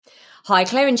Hi,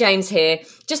 Claire and James here.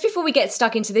 Just before we get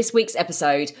stuck into this week's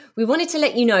episode, we wanted to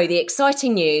let you know the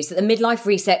exciting news that the Midlife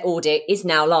Reset audit is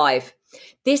now live.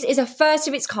 This is a first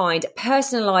of its kind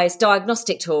personalised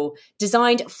diagnostic tool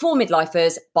designed for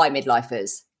midlifers by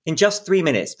midlifers. In just 3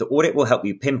 minutes, the audit will help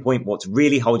you pinpoint what's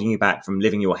really holding you back from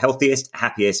living your healthiest,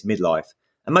 happiest midlife,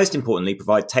 and most importantly,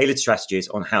 provide tailored strategies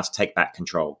on how to take back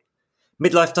control.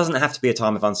 Midlife doesn't have to be a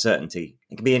time of uncertainty.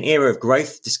 It can be an era of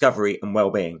growth, discovery, and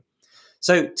well-being.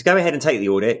 So to go ahead and take the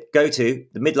audit, go to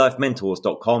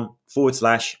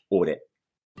themidlifementors.com/audit.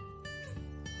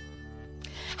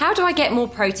 How do I get more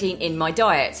protein in my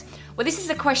diet? Well, this is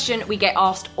a question we get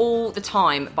asked all the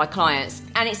time by clients,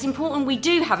 and it's important we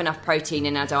do have enough protein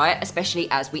in our diet, especially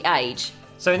as we age.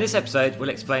 So in this episode, we'll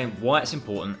explain why it's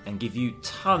important and give you a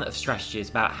ton of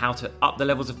strategies about how to up the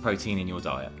levels of protein in your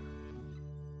diet.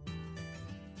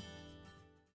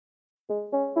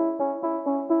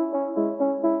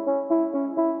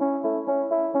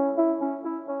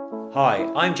 Hi,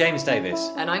 I'm James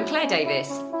Davis. And I'm Claire Davis.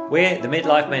 We're the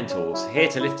Midlife Mentors, here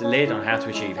to lift the lid on how to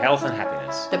achieve health and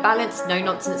happiness. The balanced,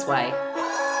 no-nonsense way.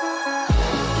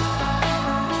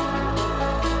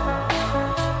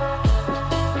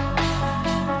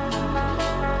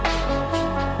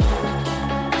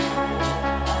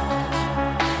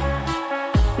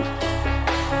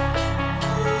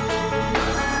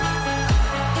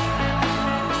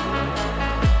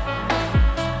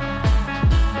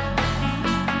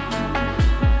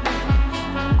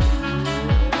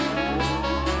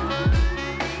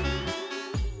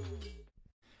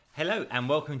 Hello and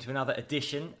welcome to another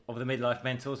edition of the Midlife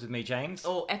Mentors with me, James.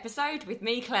 Or episode with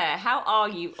me, Claire. How are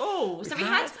you? Oh, so we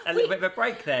had a little bit of a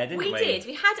break there, didn't we? We did.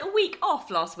 We had a week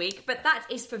off last week, but that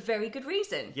is for very good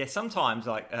reason. Yeah, sometimes,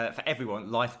 for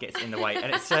everyone, life gets in the way,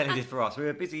 and it certainly did for us. We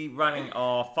were busy running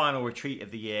our final retreat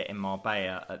of the year in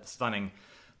Marbella at the stunning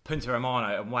Punta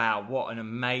Romano, and wow, what an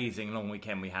amazing long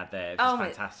weekend we had there. It was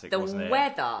fantastic, wasn't it? The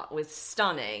weather was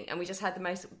stunning, and we just had the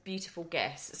most beautiful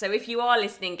guests. So if you are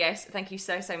listening, guests, thank you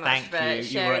so much for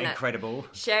sharing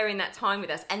that time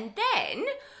with us. And then,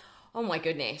 oh my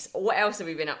goodness, what else have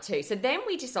we been up to? So then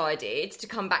we decided to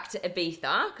come back to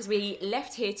Ibiza, because we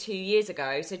left here 2 years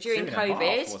ago. So during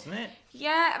COVID, 2.5, wasn't it?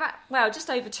 Yeah, just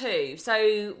over 2.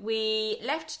 So we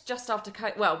left just after,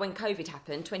 when COVID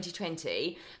happened,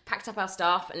 2020, packed up our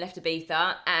stuff and left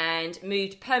Ibiza and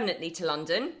moved permanently to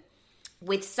London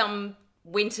with some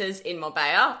winters in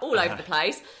Marbella, all over the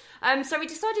place. So we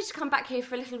decided to come back here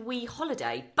for a little wee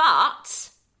holiday,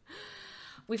 but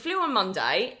we flew on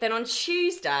Monday. Then on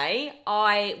Tuesday,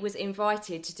 I was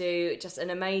invited to do just an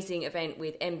amazing event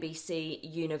with NBC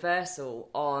Universal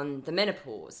on the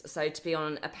menopause. So to be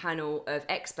on a panel of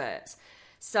experts.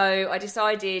 So I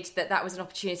decided that was an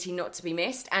opportunity not to be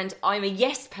missed. And I'm a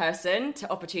yes person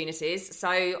to opportunities.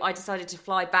 So I decided to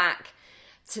fly back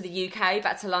to the UK,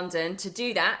 back to London, to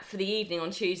do that for the evening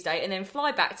on Tuesday, and then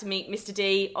fly back to meet Mr.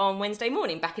 D on Wednesday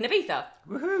morning back in Ibiza.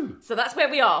 Woohoo! So that's where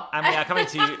we are. And we are coming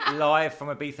to you live from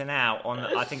Ibiza now on,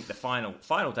 I think, the final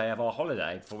day of our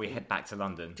holiday before we head back to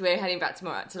London. We're heading back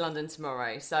to London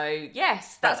tomorrow. So,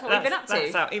 yes, that's what we've been up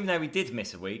to. Even though we did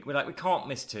miss a week, we can't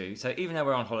miss 2. So even though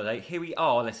we're on holiday, here we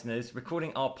are, listeners,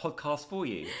 recording our podcast for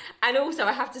you. And also,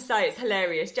 I have to say, it's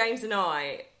hilarious. James and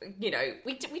I, we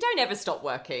don't ever stop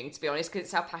working, to be honest, because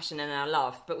it's our passion and our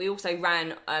love. But we also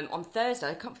ran on Thursday.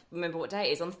 I can't remember what day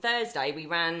it is. On Thursday, we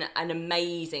ran an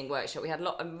amazing workshop. We had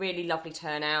a really lovely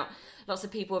turnout. Lots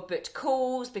of people have booked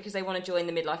calls because they want to join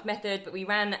the midlife method. But we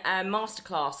ran a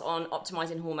masterclass on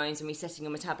optimising hormones and resetting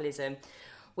your metabolism,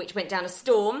 which went down a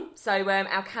storm. So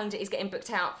our calendar is getting booked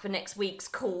out for next week's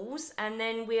calls. And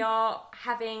then we are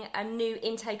having a new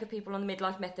intake of people on the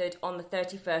midlife method on the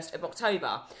 31st of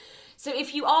October. So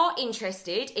if you are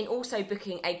interested in also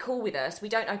booking a call with us, we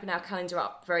don't open our calendar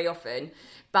up very often,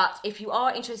 but if you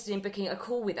are interested in booking a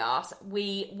call with us,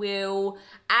 we will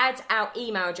add our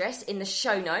email address in the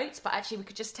show notes, but actually we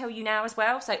could just tell you now as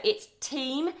well. So it's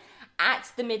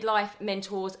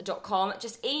team@themidlifementors.com.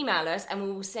 Just email us and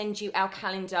we will send you our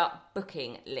calendar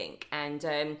booking link. And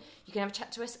you can have a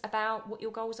chat to us about what your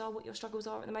goals are, what your struggles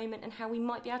are at the moment, and how we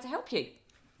might be able to help you.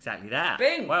 Exactly that.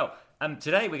 Boom. Well,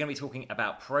 today we're going to be talking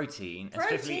about protein, and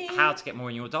specifically how to get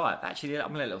more in your diet. Actually,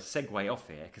 I'm going to let a little segue off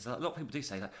here, because a lot of people do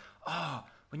say,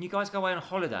 when you guys go away on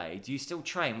holiday, do you still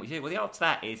train? What do you do? Well, the answer to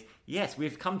that is, yes,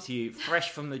 we've come to you fresh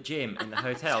from the gym in the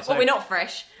hotel. So, well, we're not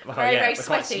fresh. Very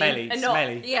sweaty.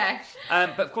 Smelly. Yeah.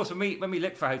 But of course, when we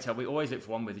look for a hotel, we always look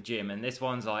for one with a gym. And this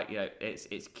one's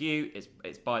it's cute,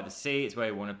 it's by the sea, it's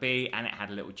where we want to be, and it had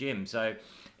a little gym. So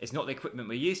it's not the equipment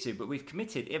we're used to, but we've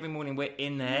committed. Every morning we're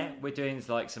in there. We're doing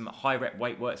some high rep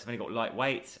weight work. So we've only got light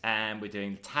weights, and we're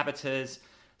doing Tabatas.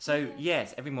 So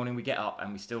yes, every morning we get up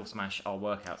and we still smash our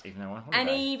workouts even though we're on holiday. And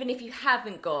even if you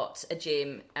haven't got a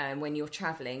gym when you're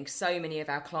travelling, so many of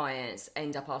our clients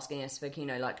end up asking us for,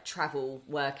 like travel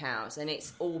workouts, and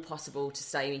it's all possible to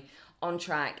stay on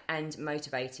track and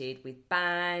motivated with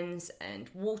bands and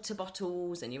water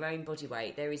bottles and your own body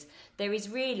weight. There is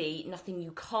really nothing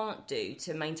you can't do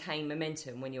to maintain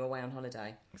momentum when you're away on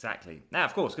holiday. Exactly. Now,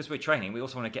 of course, because we're training, we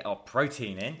also want to get our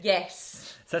protein in.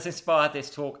 Yes. So that's inspired this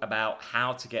talk about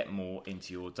how to get more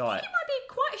into your diet. It might be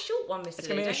quite a short one, Mr. It's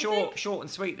going to be short and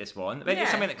sweet, this one. But it's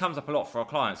something that comes up a lot for our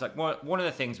clients. Like one of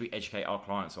the things we educate our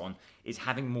clients on is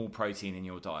having more protein in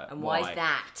your diet. And why is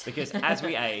that? Because as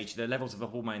we age, the levels of the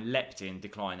hormone leptin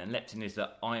decline. And leptin is the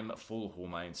I'm full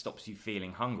hormone, stops you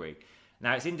feeling hungry.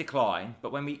 Now, it's in decline,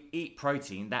 but when we eat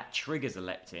protein, that triggers the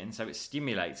leptin, so it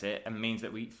stimulates it and means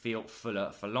that we feel fuller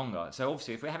for longer. So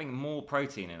obviously, if we're having more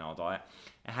protein in our diet,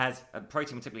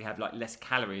 protein will typically have like less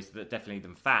calories definitely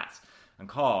than fat and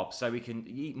carbs, so we can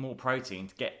eat more protein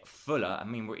to get fuller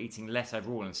and mean we're eating less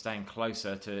overall and staying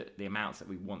closer to the amounts that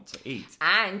we want to eat.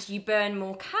 And you burn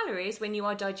more calories when you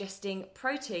are digesting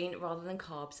protein rather than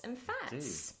carbs and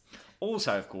fats.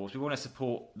 Also, of course, we want to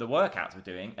support the workouts we're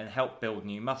doing and help build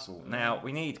new muscle. Now,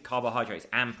 we need carbohydrates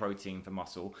and protein for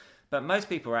muscle, but most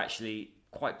people are actually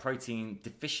quite protein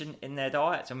deficient in their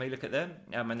diets when we look at them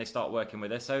when they start working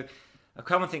with us. So a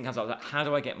common thing comes up like, how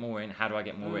do I get more in? How do I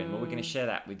get more in? Well, we're going to share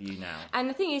that with you now. And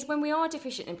the thing is, when we are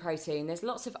deficient in protein, there's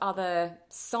lots of other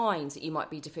signs that you might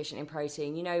be deficient in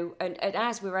protein. And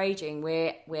as we're aging,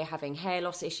 we're having hair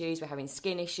loss issues, we're having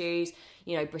skin issues,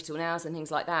 brittle nails and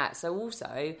things like that. So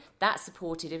also, that's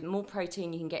supported. The more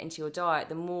protein you can get into your diet,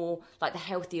 the more, the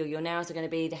healthier your nails are going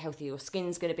to be, the healthier your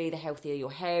skin's going to be, the healthier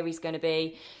your hair is going to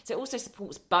be. So it also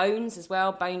supports bones as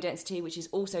well, bone density, which is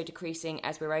also decreasing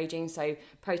as we're aging. So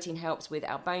protein helps with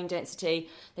our bone density.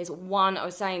 I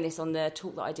was saying this on the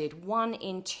talk that I did, 1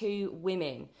 in 2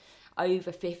 women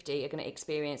over 50 are going to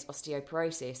experience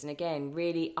osteoporosis, and again,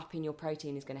 really upping your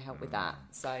protein is going to help with that.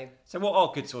 So what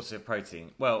are good sources of protein?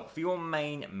 Well, for your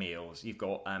main meals, you've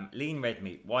got lean red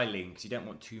meat. Why lean? Because you don't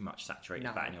want too much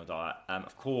saturated fat in your diet.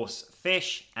 Of course,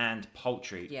 fish and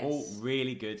poultry, all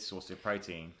really good sources of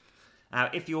protein. Now,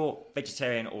 if you're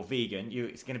vegetarian or vegan,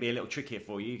 it's going to be a little trickier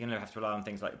for you. You're going to have to rely on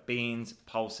things like beans,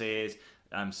 pulses,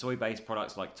 soy-based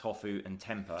products like tofu and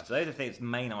tempeh. So those are the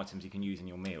main items you can use in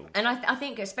your meal. And I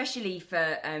think especially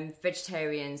for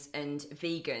vegetarians and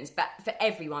vegans, but for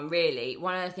everyone really,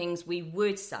 one of the things we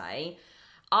would say,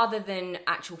 other than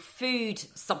actual food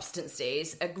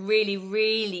substances, a really,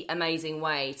 really amazing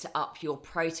way to up your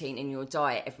protein in your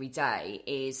diet every day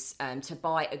is to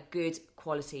buy a good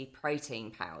quality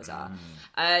protein powder.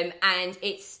 And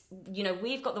it's,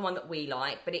 we've got the one that we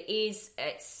like, but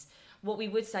it's what we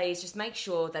would say is just make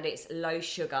sure that it's low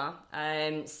sugar.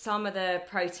 Some of the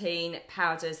protein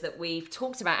powders that we've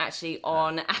talked about actually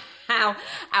on our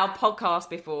podcast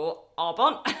before,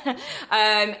 Arbon,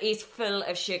 is full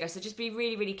of sugar. So just be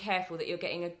really, really careful that you're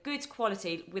getting a good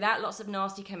quality without lots of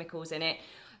nasty chemicals in it.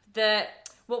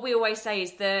 What we always say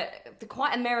is the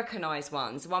quite Americanized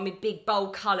ones, the one with big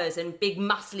bold colours and big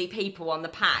muscly people on the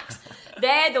packs,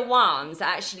 they're the ones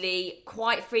that actually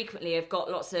quite frequently have got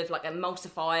lots of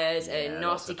emulsifiers and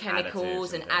nasty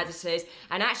chemicals and additives,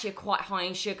 and actually are quite high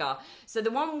in sugar. So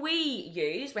the one we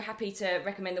use, we're happy to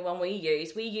recommend the one we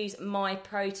use My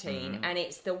Protein, and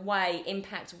it's the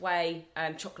Impact Whey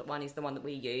chocolate one is the one that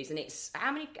we use, and it's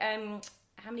how many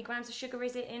grams of sugar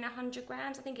is it in 100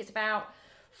 grams? I think it's about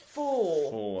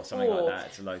 4, something like that.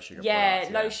 It's a low sugar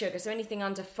product, low sugar. So anything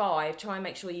under 5, try and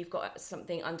make sure you've got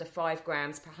something under 5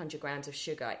 grams per 100 grams of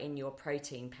sugar in your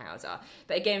protein powder.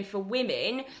 But again, for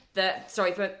women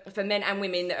for men and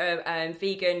women that are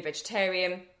vegan,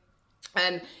 vegetarian,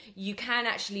 you can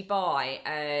actually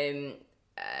buy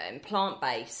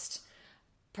plant-based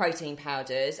protein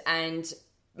powders, and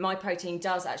My Protein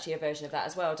does actually a version of that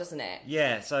as well, doesn't it?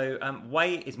 Yeah, so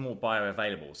whey is more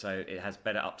bioavailable, so it has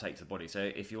better uptake to the body. So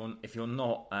if you're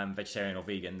not vegetarian or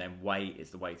vegan, then whey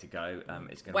is the way to go.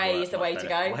 It's going to Whey is the way to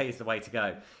go. Whey is the way to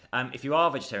go. If you are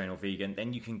vegetarian or vegan,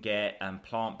 then you can get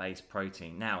plant-based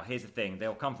protein. Now, here's the thing: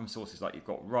 they'll come from sources like you've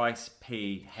got rice,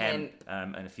 pea, hemp,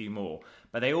 and a few more.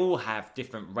 But they all have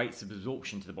different rates of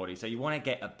absorption to the body. So you want to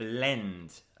get a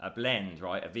blend,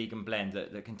 right? A vegan blend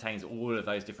that contains all of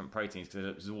those different proteins to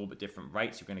absorb at different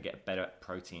rates. You're going to get a better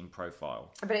protein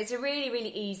profile. But it's a really, really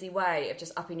easy way of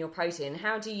just upping your protein.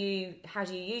 How do you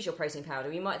use your protein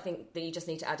powder? You might think that you just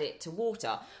need to add it to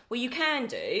water. Well, you can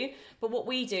do, but what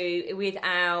we do with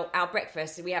our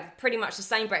breakfast, we have pretty much the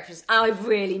same breakfast. I've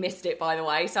really missed it, by the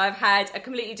way. So I've had a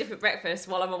completely different breakfast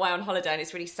while I'm away on holiday, and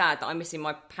it's really sad that I'm missing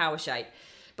my Power Shake.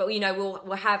 But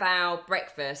we'll have our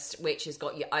breakfast, which has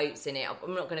got your oats in it.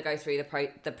 I'm not going to go through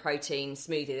the protein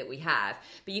smoothie that we have,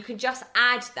 but you can just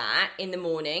add that in the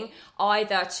morning,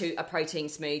 either to a protein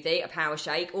smoothie, a power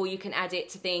shake, or you can add it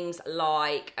to things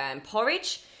like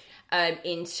porridge.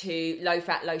 Into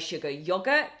low-fat, low-sugar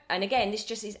yogurt. And again, this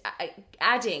just is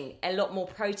adding a lot more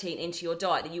protein into your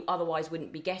diet that you otherwise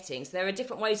wouldn't be getting. So there are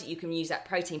different ways that you can use that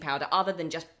protein powder other than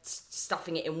just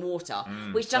stuffing it in water,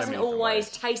 which doesn't always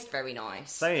taste very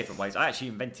nice. So many different ways. I actually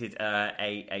invented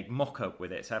a mocha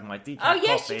with it. So I have my decaf coffee. Oh,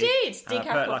 yes, coffee, you did.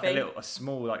 Decaf coffee. I put a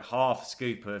small, half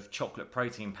scoop of chocolate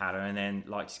protein powder and then,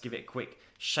 just give it a quick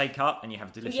shake up and you have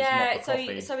a delicious mocha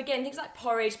coffee. So again, things like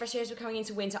porridge, especially as we're coming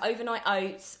into winter, overnight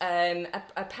oats,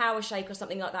 a power shake or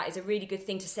something like that is a really good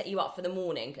thing to set you up for the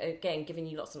morning. Again, giving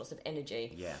you lots and lots of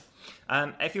energy. Yeah.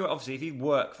 If you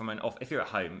work from an office, if you're at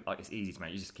home, it's easy to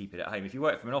make. You just keep it at home. If you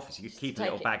work from an office, you could keep a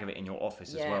little bag of it in your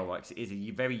office as well. Right? 'Cause it is a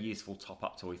very useful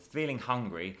top-up toy. Feeling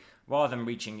hungry, rather than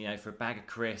reaching, for a bag of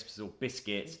crisps or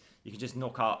biscuits, you can just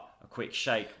knock up a quick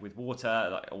shake with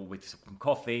water, or with some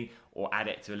coffee, or add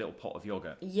it to a little pot of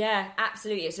yogurt. Yeah,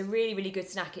 absolutely. It's a really, really good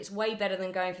snack. It's way better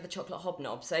than going for the chocolate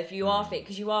hobnob. So if you are fit,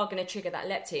 because you are going to trigger that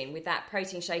leptin with that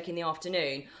protein shake in the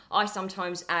afternoon, I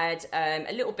sometimes add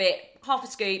a little bit, half a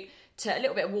scoop, to a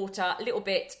little bit of water, a little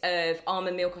bit of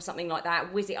almond milk or something like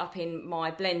that, whiz it up in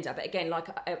my blender. But again,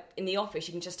 in the office,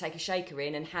 you can just take a shaker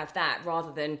in and have that,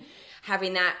 rather than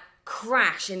having that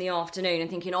crash in the afternoon and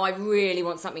thinking, I really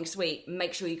want something sweet.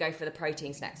 Make sure you go for the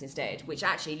protein snacks instead, which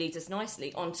actually leads us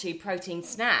nicely onto protein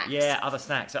snacks. Yeah, other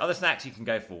snacks. So other snacks you can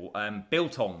go for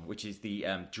biltong, which is the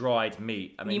dried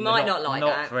meat. I mean, you might not like that.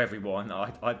 Not for everyone.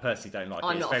 I personally don't like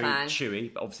it. It's very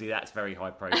chewy, but obviously that's very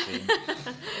high protein.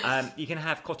 You can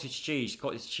have cottage cheese.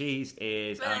 Cottage cheese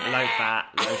is low fat,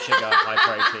 low sugar, high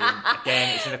protein.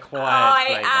 Again, it's an acquired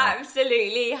flavour. I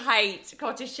absolutely hate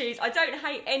cottage cheese. I don't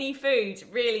hate any food,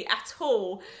 really, at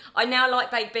all. I now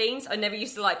like baked beans. I never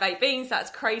used to like baked beans.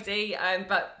 That's crazy.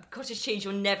 But cottage cheese,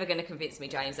 you're never going to convince me,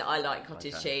 James, that I like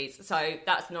cottage cheese. So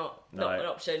that's not an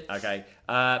option. Okay.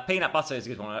 Peanut butter is a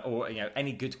good one, or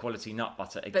any good quality nut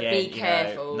butter. Again, but be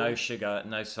careful. No sugar,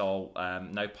 no salt,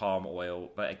 no palm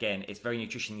oil. But again, it's very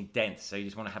nutritionally dense, so you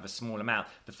just want to have a small amount.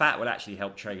 The fat will actually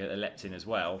help trigger the leptin as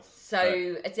well.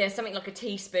 So something like a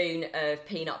teaspoon of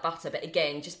peanut butter. But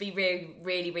again, just be really,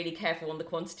 really, really careful on the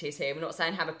quantities here. We're not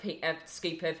saying have a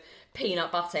scoop of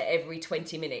peanut butter every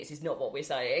 20 minutes is not what we're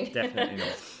saying. Definitely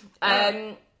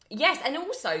not. Yes, and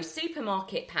also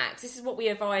supermarket packs. This is what we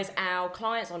advise our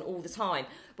clients on all the time.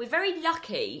 We're very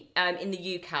lucky in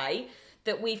the UK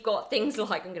that we've got things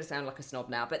like, I'm going to sound like a snob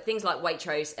now, but things like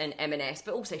Waitrose and M&S,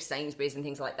 but also Sainsbury's and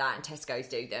things like that, and Tesco's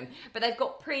do them. But they've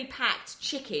got pre-packed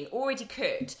chicken already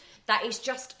cooked. That is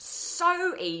just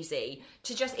so easy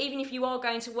to just, even if you are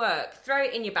going to work, throw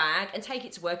it in your bag and take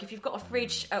it to work. If you've got a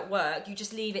fridge at work, you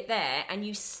just leave it there and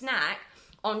you snack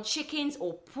on chickens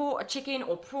or chicken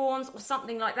or prawns or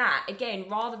something like that. Again,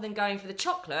 rather than going for the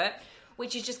chocolate,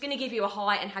 which is just going to give you a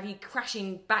high and have you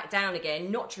crashing back down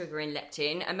again, not triggering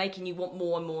leptin and making you want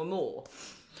more and more and more.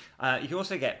 You can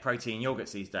also get protein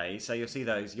yogurts these days, so you'll see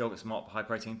those yogurts from high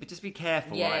protein, but just be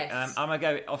careful. Yes. Right? I'm going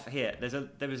to go off here.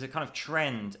 There was a kind of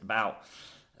trend about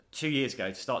 2 years ago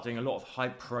to start doing a lot of high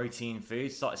protein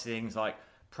foods. Started seeing things like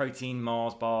protein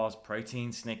Mars bars,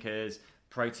 protein Snickers,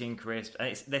 protein crisps.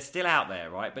 And they're still out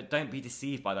there, right? But don't be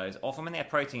deceived by those. Often when they have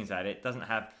proteins added, it doesn't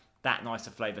have that nice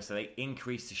a flavour, so they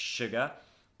increase the sugar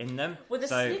in them. Well, the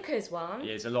Snickers one,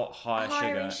 yeah, it's a lot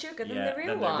higher in sugar than the real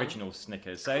than one. The original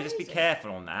Snickers. So just be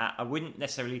careful on that. I wouldn't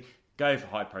necessarily go for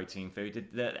high protein food.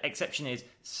 The exception is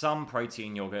some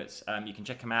protein yogurts. You can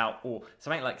check them out, or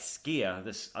something like Skia,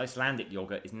 this Icelandic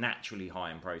yogurt, is naturally high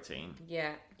in protein.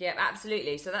 Yeah,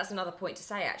 absolutely. So that's another point to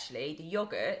say. Actually, the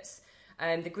yogurts,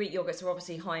 the Greek yogurts are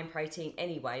obviously high in protein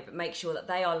anyway, but make sure that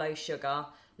they are low sugar,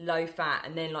 low fat,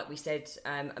 and then, like we said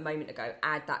a moment ago,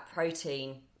 add that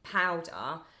protein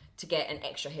powder to get an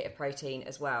extra hit of protein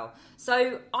as well.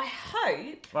 So I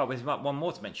hope... Well, there's one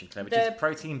more to mention, Claire, which is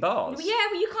protein bars. Yeah,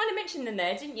 well, you kind of mentioned them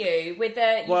there, didn't you?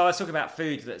 Well, I was talking about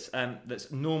food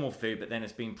that's normal food, but then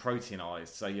it's been proteinised,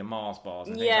 so your Mars bars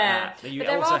and things like that. But you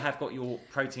also have got your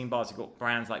protein bars. You've got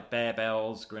brands like Bear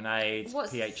Bells, Grenades,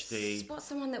 PhD. What's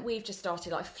the one that we've just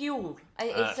started? Like Fuel.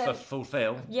 For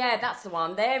Fulfill. Yeah, that's the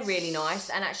one. They're really nice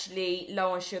and actually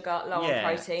low on sugar, low on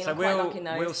protein. So I'm quite liking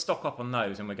those. We'll stock up on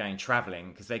those when we're going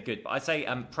travelling because they're good. good. But I'd say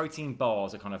protein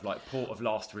bars are kind of like port of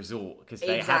last resort because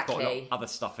they have got a lot of other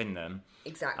stuff in them.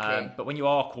 Exactly. But when you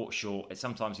are caught short, it's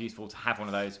sometimes useful to have one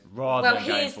of those rather than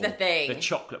going for the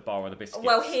chocolate bar or the biscuits.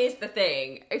 Well, here's the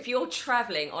thing. If you're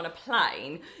travelling on a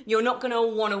plane, you're not going to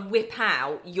want to whip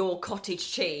out your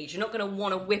cottage cheese. You're not going to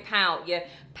want to whip out your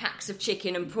packs of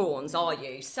chicken and prawns, are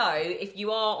you? So if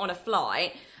you are on a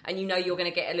flight and you know you're going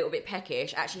to get a little bit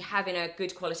peckish, actually having a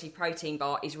good quality protein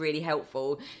bar is really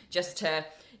helpful just to,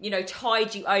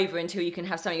 tide you over until you can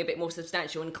have something a bit more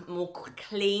substantial and more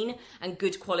clean and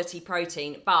good quality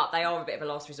protein. But they are a bit of a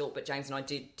last resort, but James and I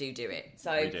do it.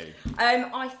 So we do.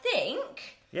 I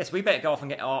think... Yes, we better go off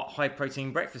and get our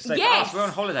high-protein breakfast. So yes, for us, we're on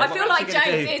holiday. I feel like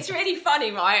James, it's really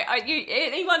funny, right?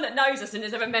 Anyone that knows us and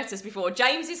has ever met us before,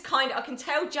 James is I can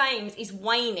tell James is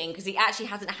waning because he actually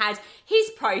hasn't had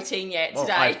his protein yet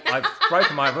today. I've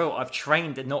broken my rule. I've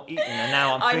trained at not eating and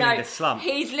now I'm feeling the slump.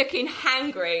 He's looking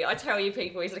hangry. I tell you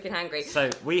people, he's looking hangry. So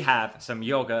we have some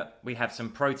yogurt, we have some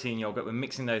protein yogurt, we're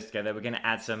mixing those together. We're going to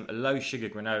add some low-sugar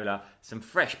granola, some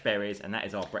fresh berries, and that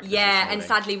is our breakfast. Yeah, and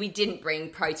sadly we didn't bring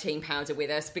protein powder with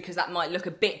us because that might look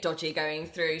a bit dodgy going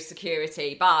through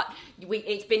security, but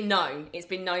it's been known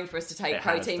for us to take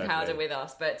protein powder with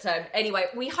us. But anyway,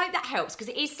 we hope that helps because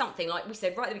it is something, like we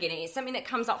said right at the beginning, it's something that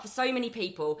comes up for so many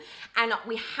people, and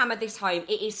we hammer this home.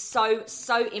 It is so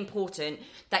important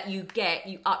that you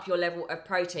up your level of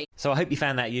protein. So I hope you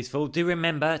found that useful. Do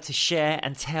remember to share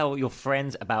and tell your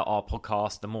friends about our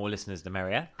podcast. The more listeners, the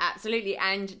merrier. Absolutely.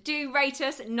 And do rate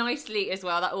us nicely as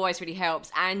well. That always really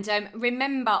helps. And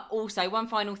remember also, one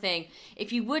final thing,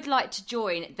 if you would like to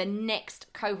join the next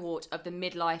cohort of the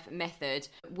Midlife Method,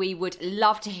 we would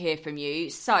love to hear from you.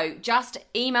 So just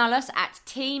email us at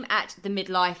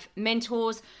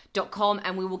team@themidlifementors.com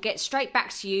and we will get straight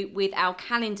back to you with our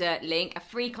calendar link, a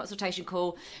free consultation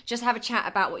call. Just have a chat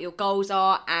about what your goals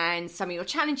are and some of your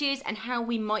challenges and how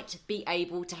we might be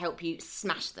able to help you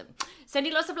smash them.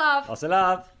 Sending lots of love. Lots of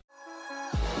love.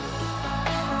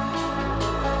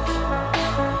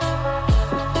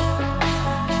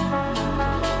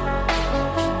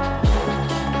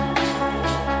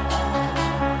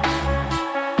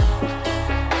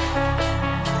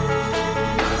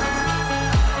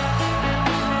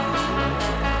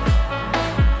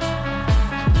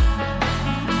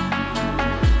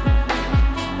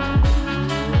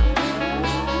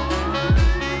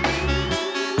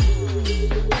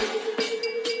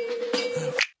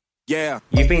 Yeah.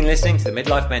 You've been listening to the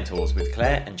Midlife Mentors with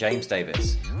Claire and James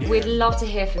Davis. We'd love to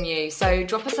hear from you. So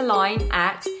drop us a line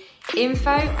at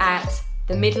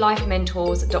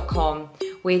info@themidlifementors.com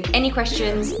with any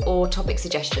questions or topic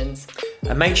suggestions.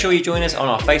 And make sure you join us on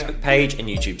our Facebook page and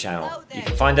YouTube channel. You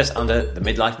can find us under the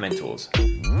Midlife Mentors.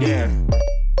 Yeah.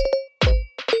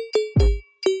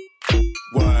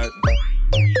 What?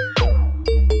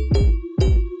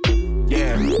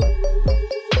 Yeah.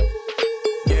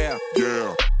 Yeah.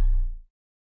 Yeah.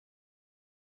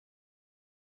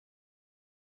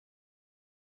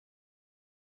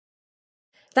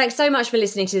 Thanks so much for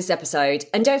listening to this episode.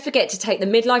 And don't forget to take the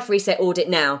Midlife Reset Audit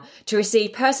now to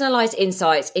receive personalised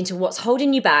insights into what's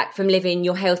holding you back from living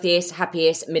your healthiest,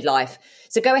 happiest midlife.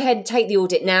 So go ahead and take the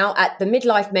audit now at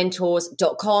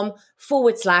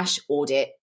themidlifementors.com/audit.